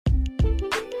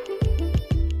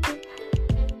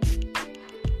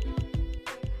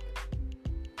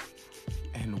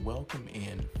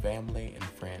family and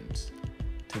friends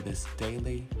to this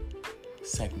daily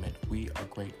segment we are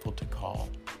grateful to call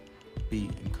Be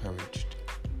Encouraged.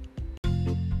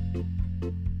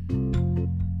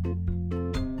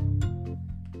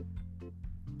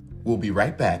 We'll be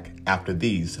right back after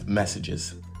these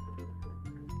messages.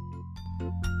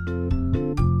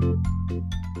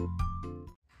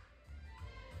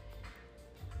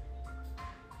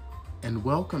 And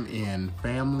welcome in,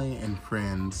 family and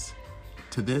friends,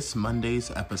 to this Monday's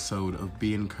episode of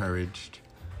Be Encouraged.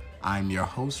 I'm your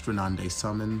host, Drananda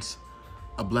Summons.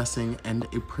 A blessing and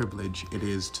a privilege it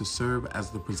is to serve as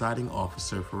the presiding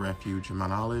officer for Refuge in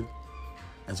Mount Olive,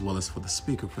 as well as for the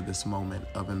speaker for this moment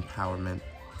of empowerment.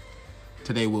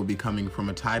 Today we'll be coming from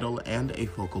a title and a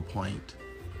focal point,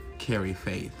 Carry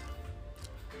Faith.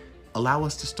 Allow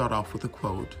us to start off with a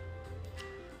quote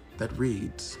that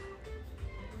reads,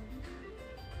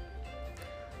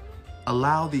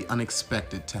 "Allow the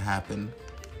unexpected to happen.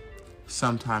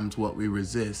 Sometimes what we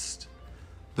resist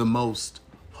the most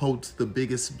holds the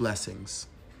biggest blessings.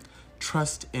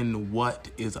 Trust in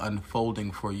what is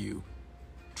unfolding for you.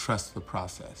 Trust the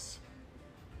process."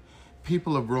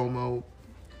 People of Romo,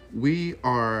 we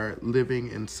are living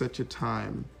in such a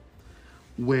time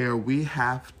where we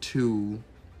have to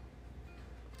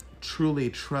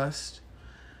truly trust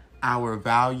our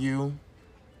value,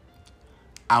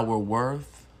 our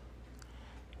worth,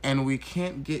 and we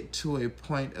can't get to a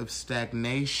point of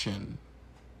stagnation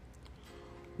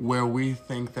where we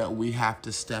think that we have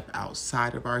to step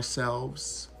outside of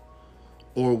ourselves,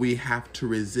 or we have to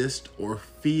resist or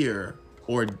fear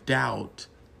or doubt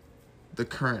the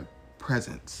current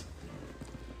presence.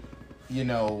 You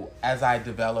know, as I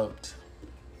developed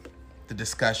the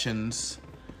discussions,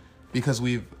 because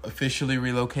we've officially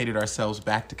relocated ourselves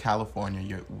back to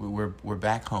California, we're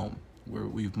back home.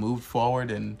 We've moved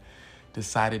forward and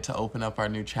decided to open up our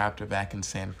new chapter back in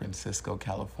San Francisco,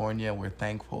 California. We're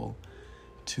thankful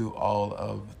to all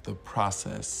of the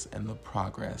process and the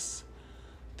progress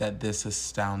that this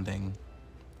astounding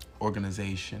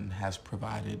organization has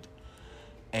provided.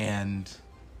 And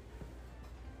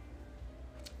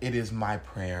it is my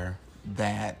prayer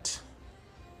that,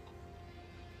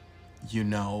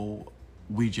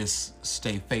 we just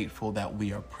stay faithful, that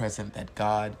we are present, that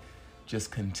God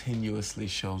just continuously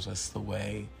shows us the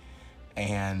way.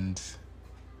 And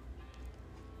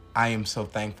I am so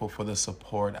thankful for the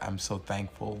support. I'm so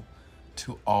thankful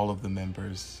to all of the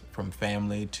members, from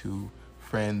family to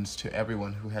friends to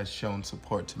everyone who has shown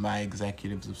support, to my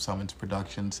executives of Summons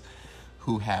Productions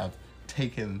who have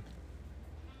taken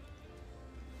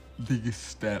these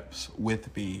steps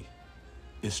with me.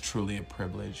 Is truly a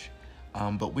privilege.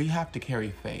 But we have to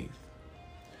carry faith.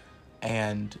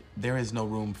 And there is no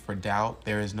room for doubt.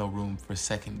 There is no room for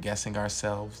second guessing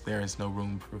ourselves. There is no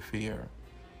room for fear.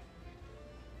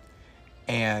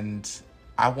 And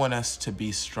I want us to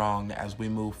be strong as we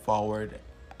move forward,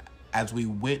 as we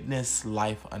witness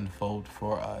life unfold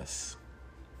for us,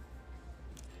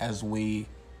 as we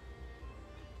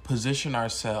position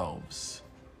ourselves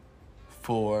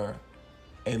for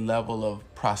a level of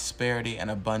prosperity and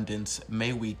abundance.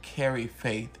 May we carry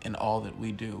faith in all that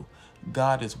we do.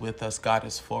 God is with us, God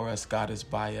is for us, God is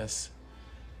by us,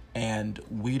 and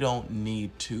we don't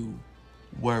need to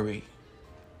worry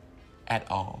at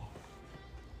all.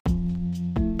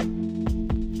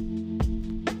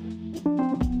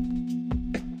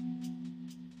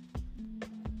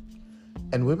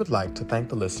 And we would like to thank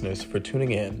the listeners for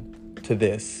tuning in to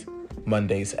this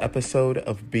Monday's episode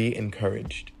of Be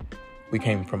Encouraged. We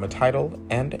came from a title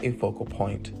and a focal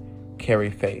point, Carry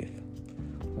Faith.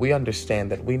 We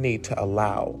understand that we need to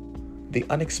allow the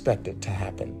unexpected to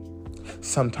happen.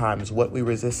 Sometimes what we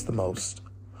resist the most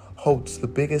holds the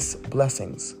biggest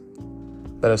blessings.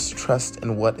 Let us trust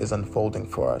in what is unfolding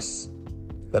for us.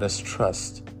 Let us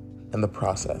trust in the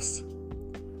process.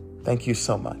 Thank you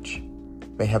so much.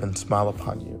 May heaven smile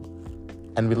upon you.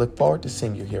 And we look forward to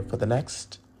seeing you here for the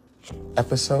next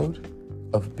episode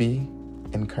of Be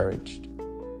Encouraged.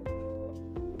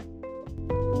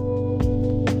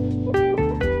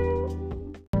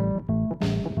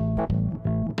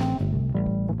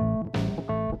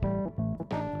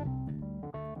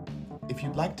 If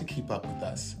you'd like to keep up with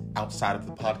us outside of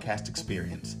the podcast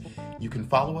experience, you can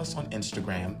follow us on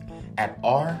Instagram at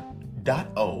r.o.m.o_.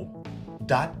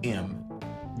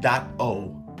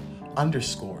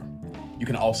 You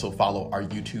can also follow our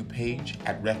YouTube page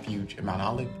at Refuge in Mount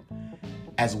Olive,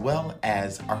 as well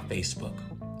as our Facebook.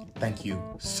 Thank you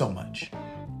so much.